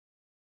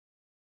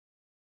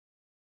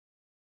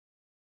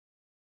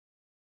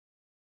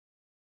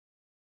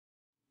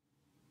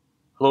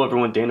Hello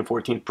everyone, Dana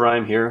 14th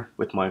Prime here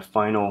with my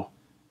final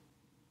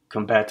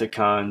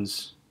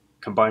Combaticons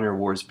Combiner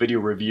Wars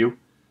video review.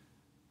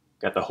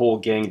 Got the whole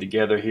gang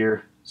together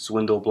here: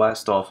 Swindle,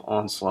 Blastoff,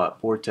 Onslaught,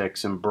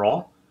 Vortex, and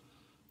Brawl.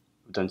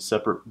 I've done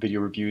separate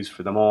video reviews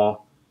for them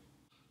all,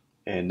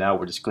 and now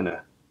we're just going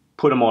to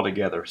put them all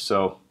together.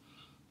 So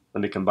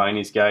let me combine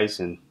these guys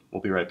and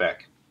we'll be right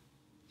back.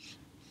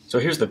 So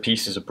here's the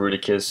pieces of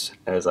Bruticus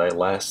as I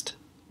last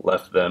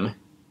left them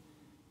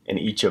in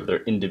each of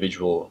their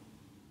individual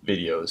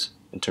videos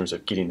in terms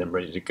of getting them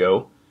ready to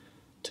go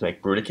to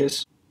make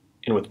Bruticus.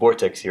 And with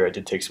Vortex here, I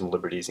did take some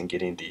liberties in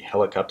getting the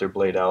helicopter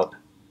blade out.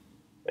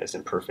 As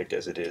imperfect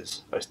as it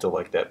is, I still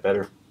like that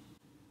better.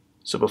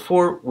 So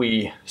before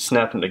we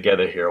snap them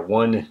together here,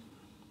 one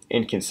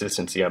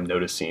inconsistency I'm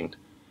noticing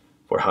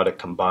for how to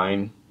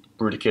combine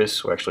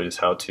Bruticus, or actually just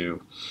how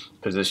to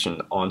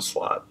position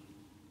Onslaught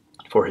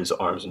for his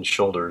arms and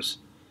shoulders,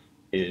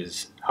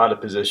 is how to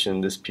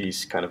position this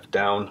piece kind of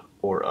down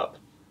or up.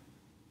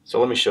 So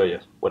let me show you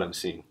what I'm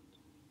seeing.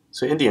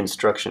 So in the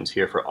instructions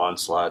here for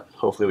Onslaught,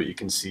 hopefully what you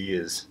can see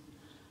is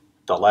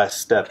the last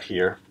step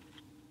here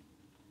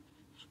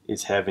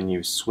is having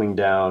you swing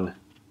down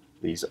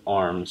these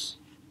arms,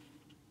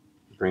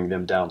 bring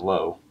them down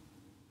low,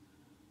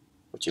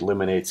 which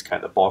eliminates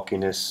kind of the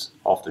bulkiness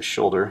off the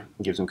shoulder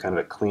and gives him kind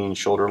of a clean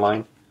shoulder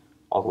line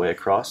all the way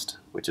across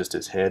with just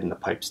his head and the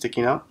pipe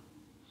sticking out.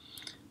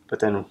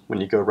 But then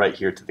when you go right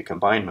here to the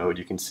combine mode,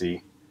 you can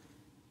see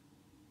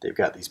they've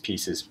got these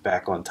pieces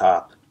back on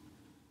top,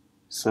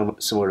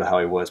 similar to how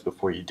he was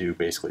before you do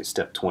basically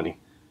step 20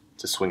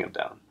 to swing him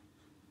down.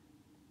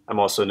 I'm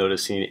also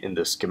noticing in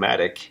the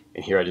schematic,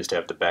 and here I just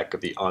have the back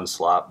of the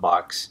Onslaught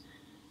box,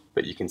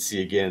 but you can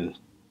see again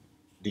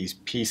these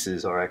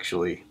pieces are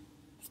actually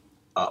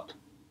up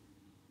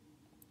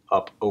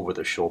over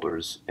the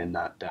shoulders and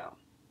not down.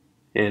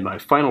 And my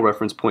final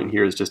reference point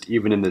here is just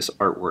even in this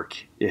artwork,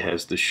 it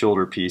has the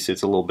shoulder piece.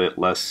 It's a little bit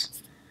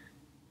less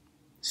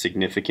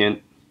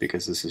significant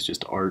because this is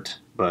just art,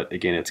 but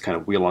again, it's kind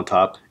of wheel on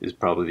top is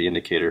probably the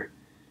indicator,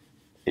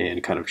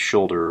 and kind of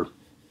shoulder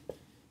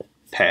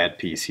pad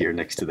piece here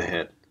next to the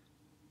head.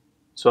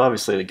 So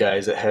obviously the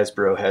guys at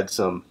Hasbro had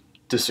some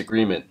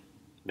disagreement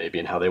maybe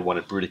in how they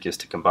wanted Bruticus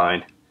to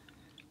combine.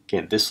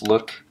 Again, this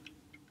look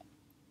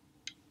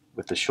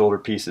with the shoulder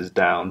pieces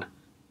down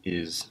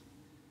is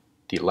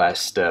the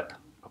last step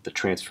of the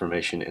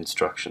transformation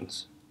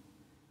instructions.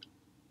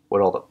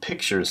 What all the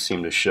pictures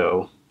seem to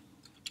show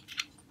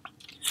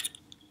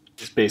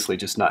is basically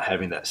just not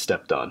having that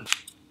step done,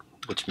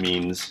 which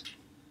means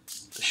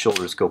the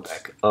shoulders go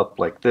back up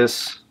like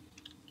this,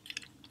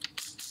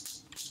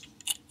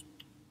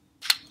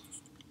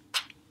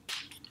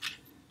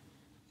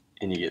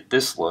 and you get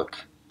this look,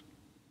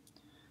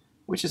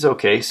 which is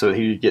okay. So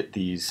here you get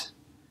these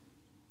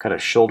kind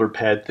of shoulder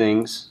pad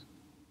things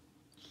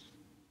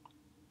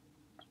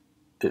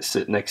that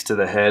sit next to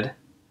the head,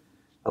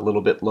 a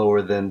little bit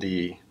lower than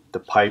the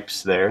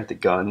pipes there, the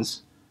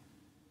guns.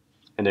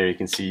 And there you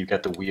can see you've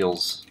got the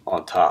wheels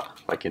on top,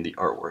 like in the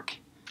artwork.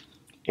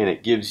 And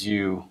it gives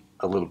you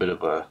a little bit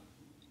of a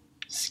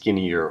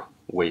skinnier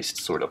waist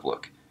sort of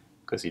look,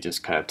 because he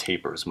just kind of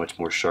tapers much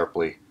more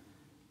sharply,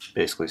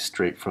 basically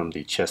straight from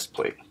the chest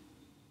plate.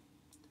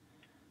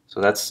 So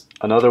that's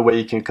another way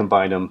you can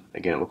combine them.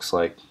 Again, it looks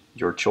like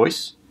your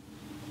choice.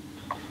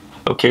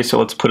 Okay, so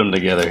let's put them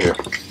together here.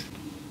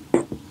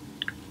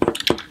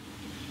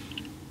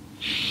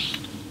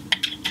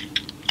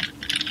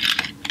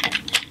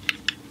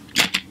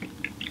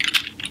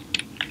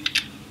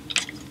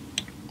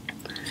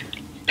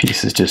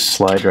 Pieces just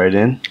slide right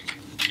in.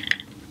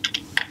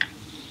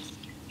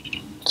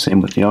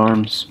 Same with the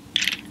arms.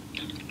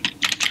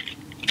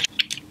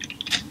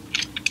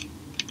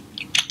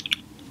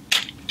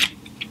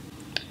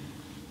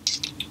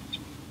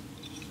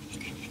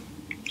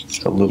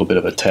 Just a little bit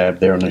of a tab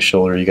there on the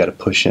shoulder you got to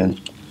push in.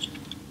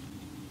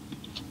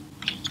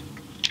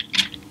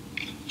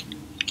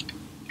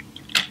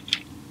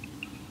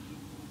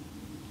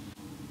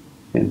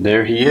 And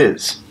there he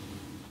is.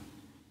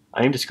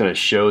 I'm just going to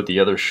show the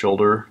other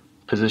shoulder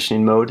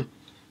positioning mode,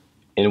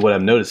 and what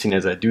I'm noticing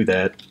as I do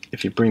that,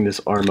 if you bring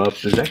this arm up,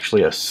 there's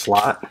actually a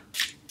slot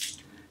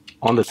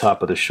on the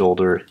top of the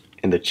shoulder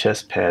and the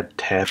chest pad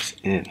taps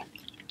in,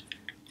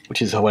 which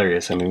is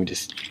hilarious. I mean,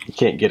 you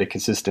can't get a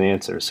consistent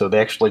answer. So they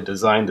actually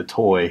designed the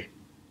toy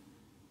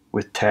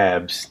with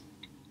tabs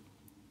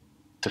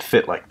to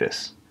fit like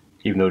this,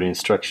 even though the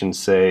instructions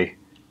say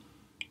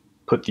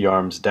put the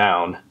arms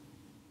down,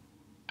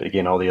 but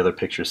again, all the other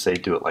pictures say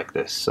do it like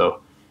this.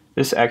 So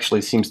this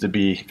actually seems to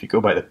be, if you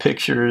go by the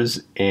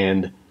pictures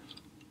and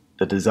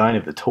the design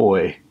of the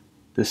toy,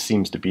 this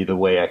seems to be the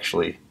way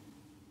actually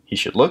he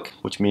should look,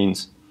 which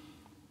means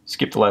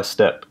skip the last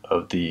step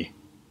of the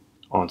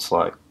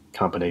Onslaught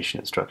combination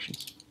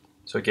instructions.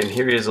 So again,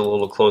 here he is a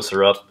little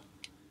closer up,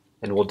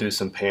 and we'll do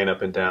some pan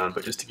up and down,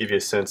 but just to give you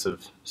a sense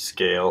of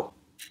scale,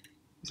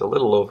 he's a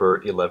little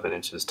over 11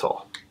 inches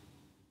tall.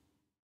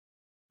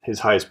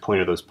 His highest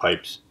point are those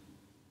pipes,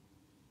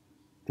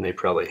 and they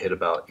probably hit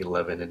about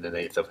 11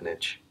 1/8 of an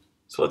inch.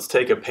 So let's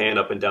take a pan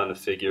up and down the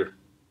figure.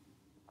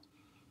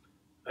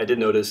 I did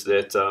notice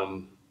that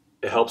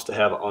it helps to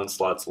have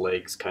Onslaught's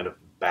legs kind of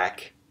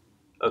back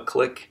a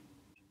click.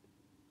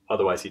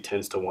 Otherwise he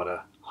tends to want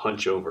to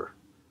hunch over.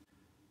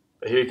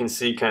 But here you can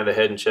see kind of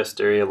the head and chest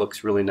area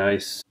looks really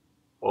nice.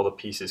 All the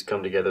pieces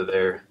come together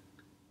there.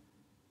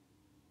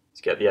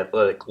 He's got the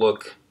athletic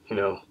look, you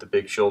know, the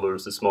big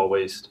shoulders, the small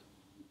waist.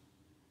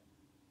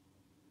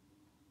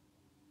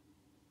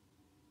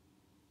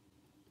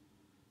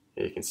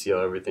 Here you can see how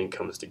everything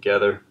comes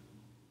together.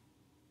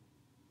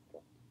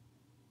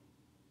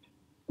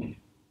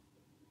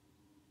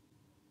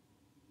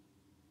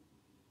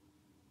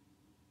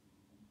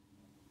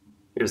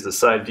 Here's the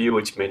side view,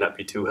 which may not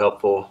be too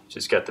helpful.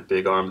 Just got the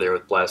big arm there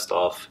with blast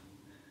off.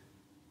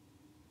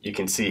 You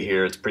can see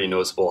here it's pretty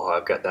noticeable how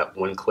I've got that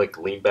one click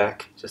lean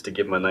back just to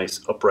give him a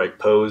nice upright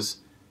pose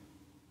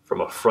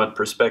from a front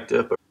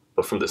perspective,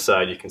 but from the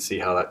side you can see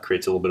how that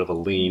creates a little bit of a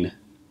lean.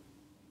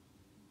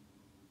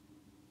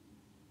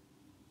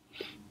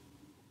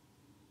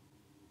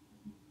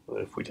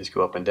 If we just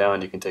go up and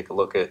down, you can take a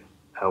look at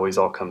how he's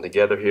all come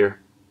together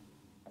here.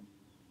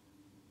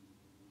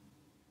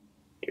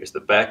 Here's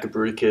the back of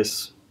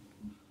Bruticus,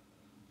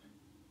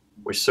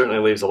 which certainly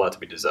leaves a lot to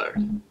be desired.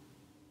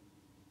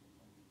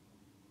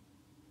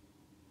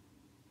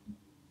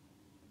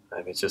 I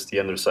mean, it's just the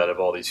underside of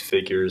all these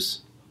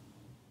figures,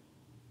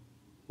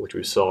 which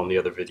we saw in the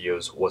other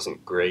videos,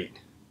 wasn't great.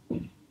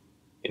 And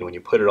when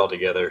you put it all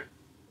together,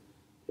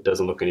 it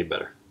doesn't look any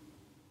better.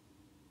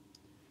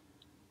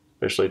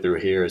 Especially through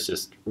here, it's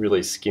just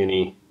really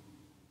skinny.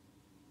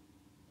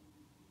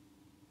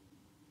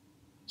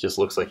 Just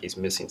looks like he's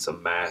missing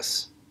some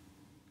mass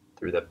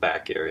through that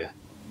back area.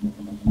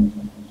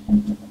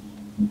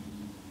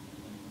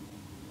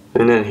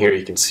 And then here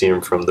you can see him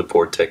from the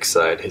Vortex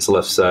side, his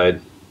left side,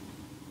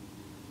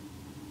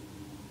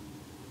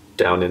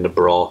 down into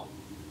Brawl.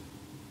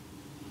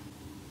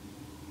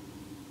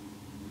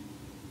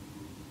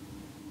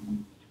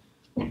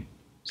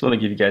 So I want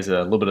to give you guys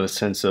a little bit of a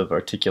sense of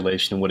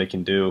articulation and what it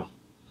can do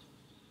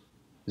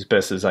as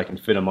best as I can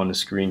fit them on the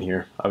screen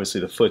here.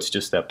 Obviously the foot's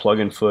just that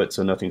plug-in foot,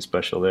 so nothing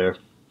special there.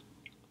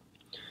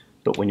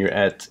 But when you're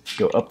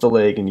go up the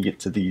leg and you get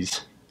to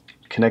these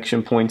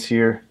connection points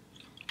here,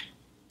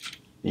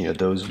 you know,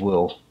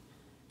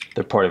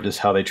 they're part of just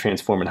how they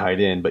transform and hide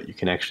in, but you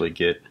can actually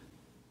get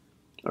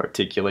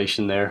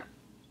articulation there.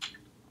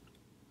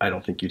 I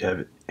don't think you'd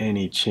have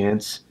any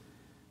chance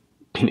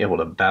being able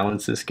to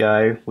balance this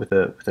guy with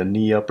a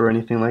knee up or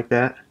anything like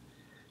that,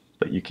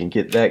 but you can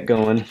get that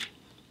going.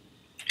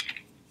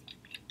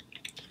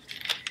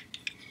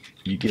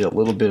 You get a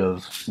little bit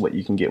of what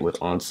you can get with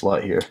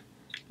Onslaught here.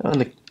 And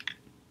the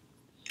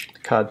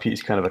cod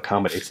piece kind of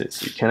accommodates it,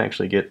 so you can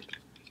actually get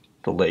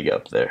the leg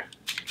up there.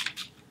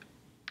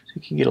 So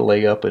you can get a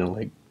leg up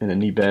and a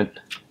knee bent,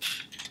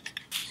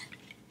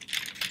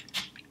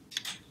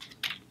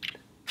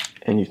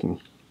 and you can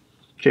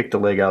kick the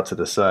leg out to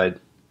the side.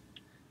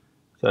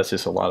 So that's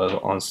just a lot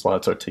of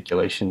Onslaught's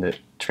articulation that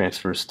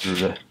transfers through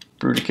the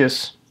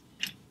Bruticus.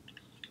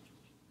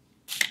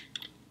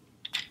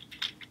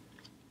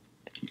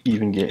 You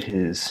even get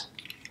his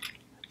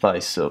thigh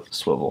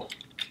swivel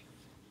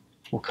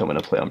will come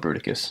into play on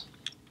Bruticus.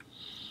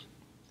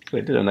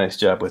 They did a nice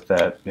job with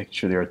that, making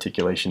sure the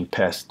articulation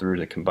passed through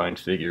the combined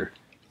figure.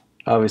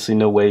 Obviously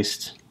no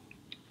waist.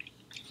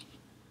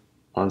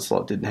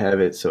 Onslaught didn't have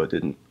it, so it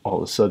didn't all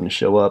of a sudden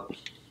show up.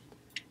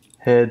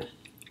 Head,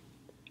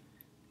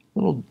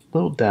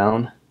 little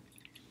down,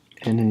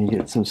 and then you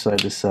get some side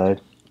to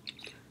side.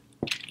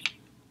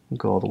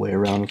 Go all the way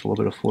around with a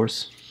little bit of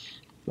force.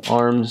 The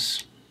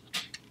arms,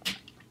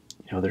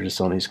 you know, they're just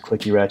on these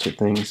clicky ratchet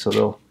things,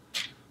 so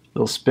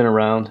they'll spin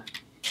around.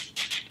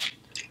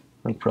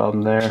 No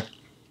problem there.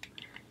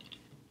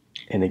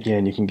 And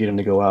again, you can get them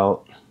to go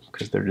out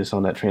because they're just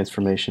on that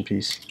transformation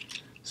piece.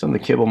 Some of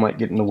the kibble might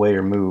get in the way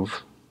or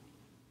move,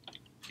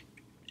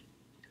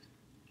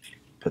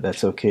 but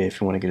that's okay if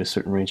you want to get a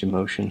certain range of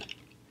motion.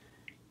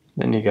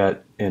 Then you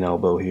got an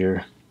elbow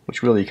here,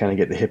 which really you kind of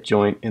get the hip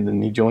joint and the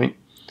knee joint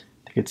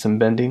to get some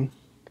bending.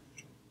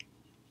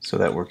 So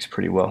that works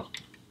pretty well.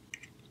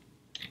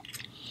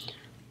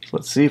 So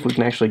let's see if we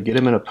can actually get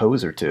him in a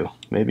pose or two.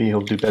 Maybe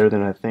he'll do better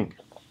than I think.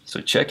 So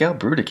check out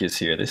Bruticus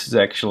here. This is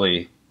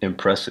actually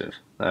impressive,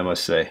 I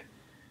must say.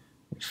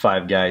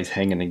 5 guys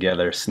hanging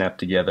together, snapped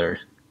together,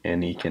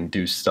 and he can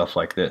do stuff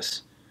like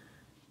this.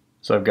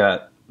 So I've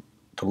got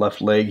the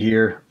left leg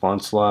here,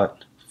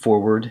 Onslaught,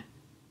 forward,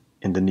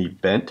 and the knee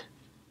bent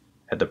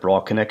at the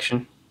Brawl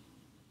connection.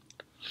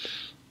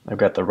 I've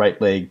got the right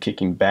leg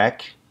kicking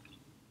back.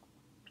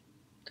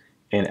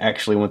 And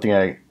actually one thing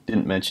I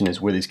didn't mention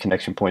is where these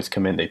connection points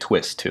come in, they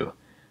twist too.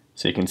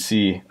 So you can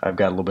see I've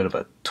got a little bit of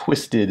a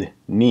twisted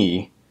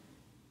knee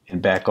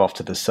and back off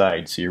to the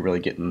side, so you're really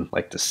getting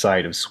like the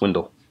side of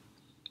Swindle.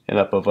 And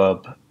up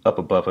above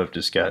I've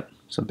just got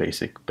some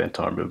basic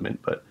bent arm movement,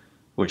 but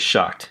was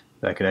shocked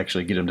that I could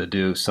actually get him to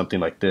do something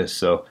like this.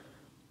 So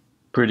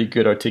pretty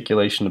good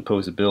articulation and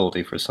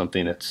posability for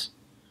something that's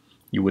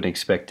you wouldn't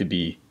expect to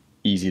be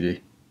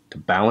easy to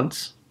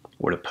balance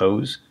or to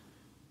pose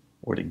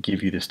or to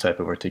give you this type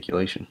of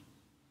articulation.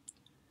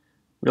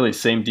 Really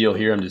same deal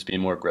here, I'm just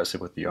being more aggressive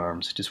with the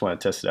arms. Just want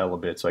to test it out a little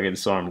bit. So I get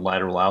this arm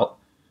lateral out,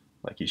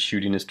 like he's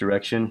shooting this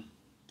direction.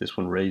 This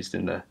one raised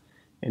in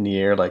the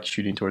air, like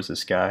shooting towards the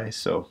sky.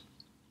 So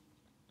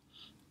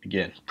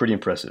again, pretty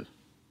impressive.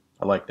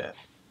 I like that.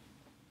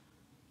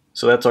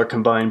 So that's our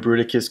combined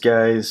Bruticus,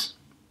 guys.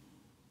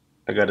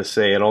 I gotta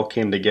say, it all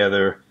came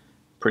together.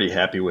 Pretty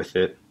happy with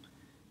it.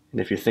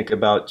 And if you think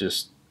about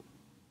just,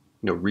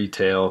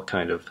 retail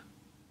kind of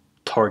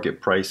target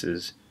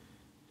prices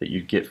that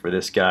you'd get for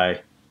this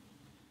guy,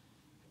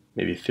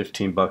 maybe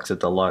 15 bucks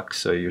at deluxe,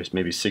 so you're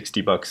maybe 60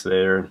 bucks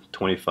there,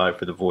 25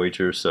 for the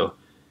Voyager, so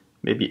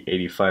maybe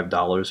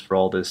 $85 for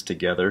all this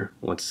together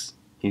once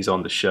he's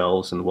on the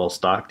shelves and well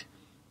stocked.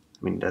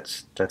 I mean,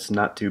 that's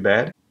not too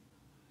bad.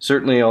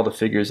 Certainly all the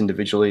figures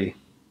individually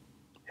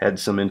had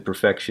some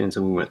imperfections,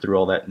 and we went through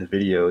all that in the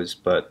videos,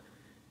 but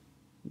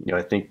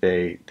I think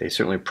they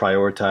certainly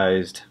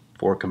prioritized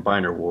for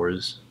Combiner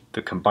Wars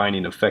the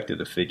combining effect of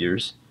the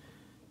figures.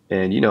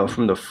 And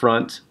from the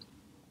front,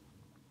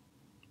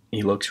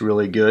 he looks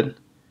really good.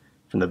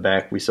 From the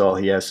back, we saw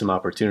he has some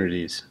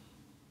opportunities.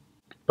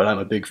 But I'm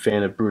a big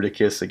fan of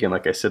Bruticus. Again,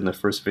 like I said in the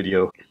first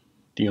video,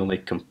 the only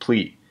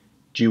complete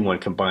G1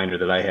 combiner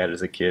that I had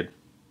as a kid.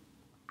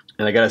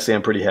 And I gotta say,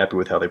 I'm pretty happy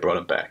with how they brought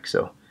him back.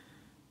 So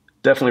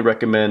definitely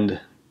recommend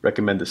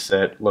the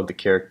set. Love the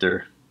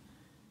character.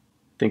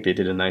 I think they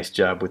did a nice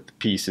job with the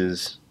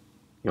pieces.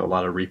 A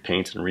lot of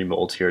repaints and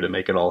remolds here to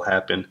make it all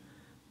happen,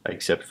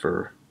 except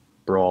for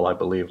Brawl, I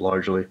believe,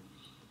 largely.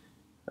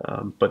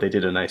 But they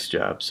did a nice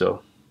job.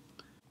 So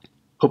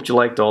hope you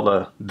liked all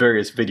the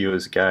various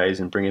videos, guys,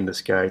 and bringing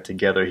this guy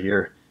together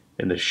here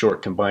in this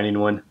short combining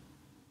one.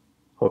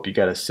 Hope you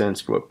got a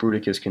sense for what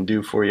Bruticus can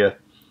do for you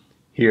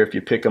here if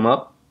you pick him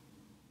up.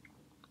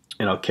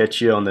 And I'll catch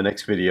you on the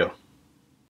next video.